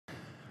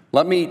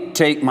Let me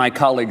take my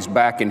colleagues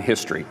back in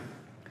history,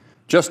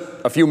 just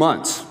a few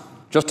months,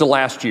 just to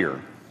last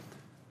year.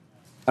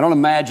 I don't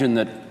imagine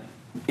that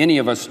any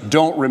of us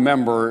don't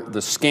remember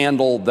the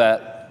scandal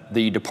that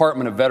the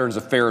Department of Veterans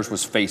Affairs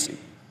was facing.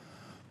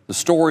 The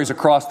stories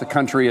across the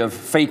country of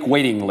fake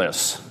waiting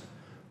lists,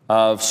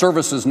 of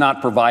services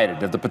not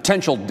provided, of the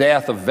potential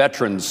death of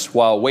veterans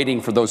while waiting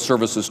for those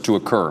services to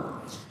occur.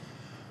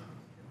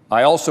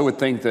 I also would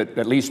think that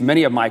at least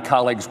many of my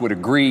colleagues would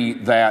agree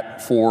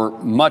that for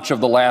much of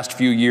the last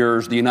few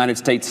years, the United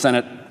States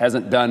Senate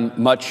hasn't done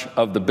much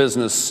of the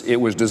business it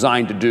was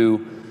designed to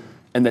do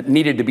and that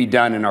needed to be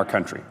done in our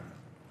country.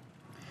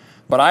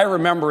 But I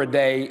remember a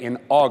day in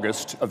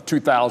August of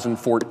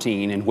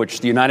 2014 in which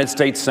the United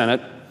States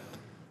Senate,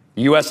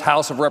 the U.S.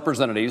 House of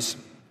Representatives,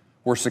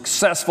 were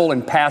successful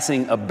in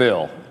passing a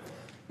bill.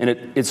 And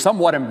it's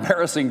somewhat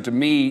embarrassing to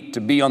me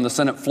to be on the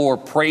Senate floor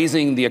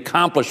praising the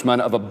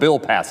accomplishment of a bill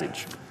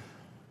passage.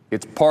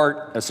 It's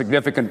a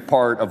significant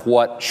part of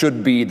what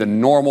should be the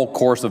normal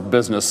course of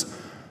business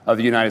of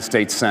the United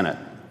States Senate.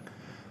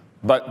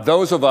 But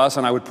those of us,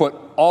 and I would put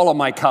all of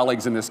my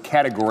colleagues in this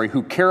category,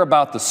 who care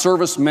about the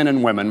servicemen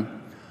and women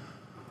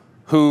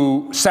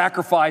who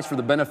sacrificed for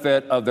the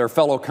benefit of their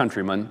fellow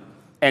countrymen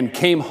and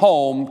came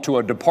home to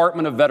a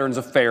Department of Veterans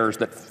Affairs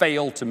that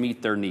failed to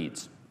meet their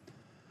needs.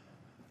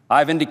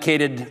 I've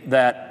indicated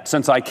that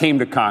since I came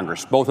to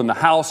Congress, both in the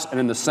House and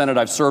in the Senate,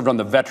 I've served on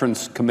the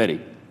Veterans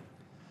Committee.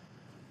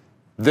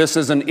 This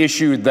is an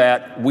issue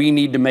that we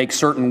need to make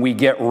certain we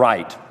get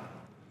right.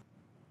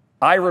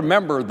 I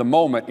remember the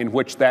moment in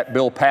which that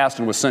bill passed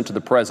and was sent to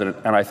the president,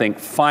 and I think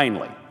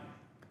finally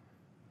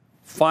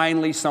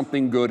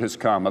something good has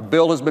come. A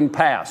bill has been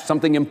passed.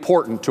 Something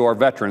important to our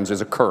veterans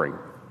is occurring.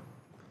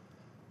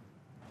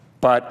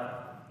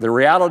 But the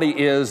reality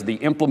is the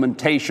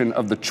implementation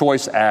of the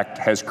Choice Act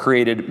has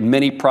created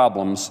many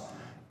problems,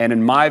 and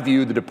in my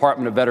view, the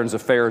Department of Veterans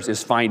Affairs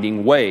is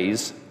finding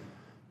ways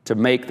to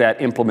make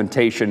that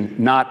implementation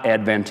not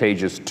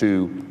advantageous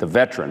to the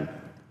veteran,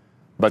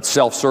 but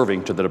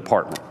self-serving to the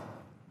department.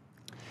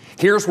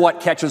 Here's what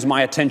catches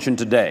my attention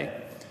today.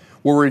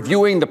 We're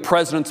reviewing the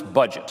president's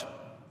budget,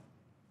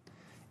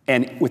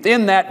 and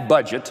within that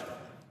budget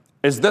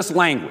is this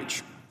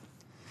language.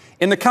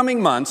 In the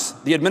coming months,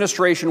 the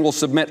administration will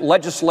submit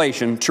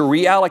legislation to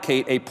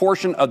reallocate a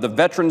portion of the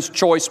Veterans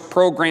Choice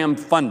Program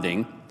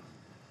funding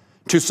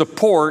to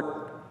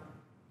support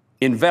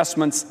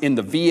investments in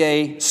the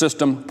VA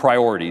system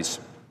priorities.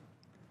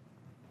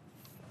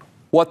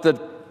 What the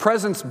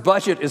president's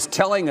budget is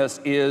telling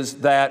us is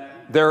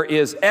that there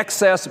is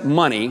excess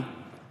money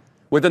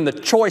within the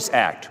Choice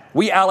Act.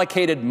 We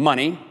allocated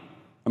money,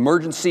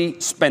 emergency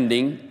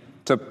spending,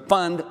 to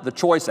fund the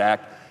Choice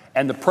Act.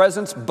 And the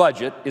president's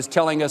budget is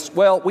telling us,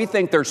 well, we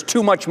think there's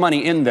too much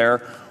money in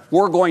there.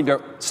 We're going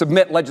to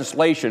submit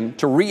legislation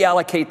to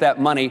reallocate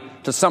that money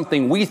to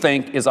something we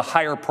think is a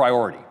higher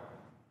priority.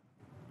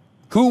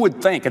 Who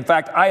would think? In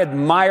fact, I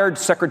admired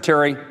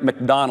Secretary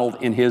McDonald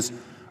in his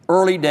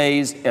early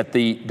days at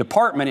the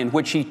department in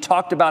which he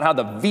talked about how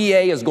the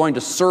VA is going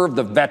to serve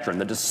the veteran.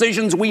 The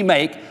decisions we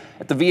make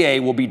at the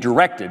VA will be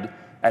directed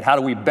at how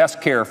do we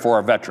best care for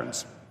our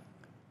veterans.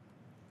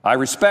 I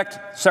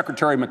respect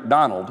Secretary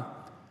McDonald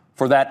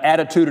for that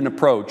attitude and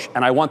approach,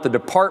 and I want the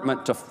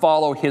department to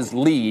follow his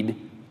lead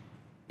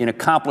in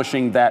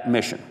accomplishing that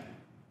mission.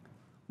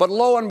 But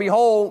lo and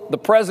behold, the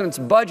president's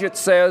budget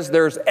says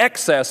there's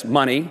excess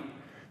money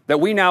that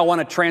we now want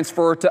to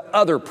transfer to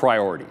other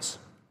priorities.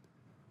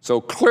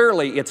 So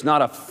clearly it's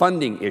not a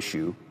funding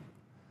issue.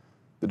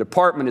 The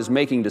department is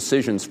making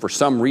decisions for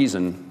some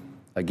reason,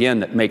 again,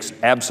 that makes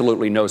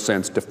absolutely no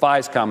sense,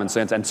 defies common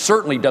sense, and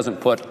certainly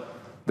doesn't put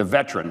the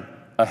veteran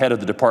ahead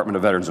of the Department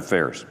of Veterans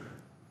Affairs.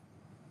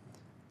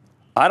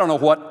 I don't know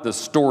what the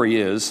story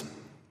is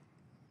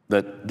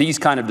that these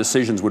kind of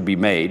decisions would be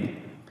made,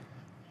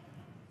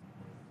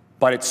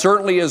 but it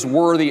certainly is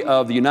worthy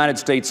of the United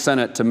States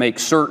Senate to make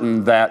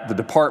certain that the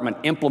department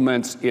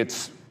implements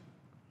its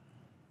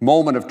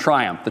moment of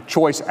triumph, the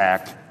Choice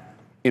Act,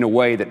 in a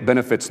way that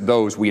benefits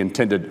those we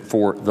intended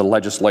for the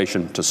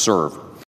legislation to serve.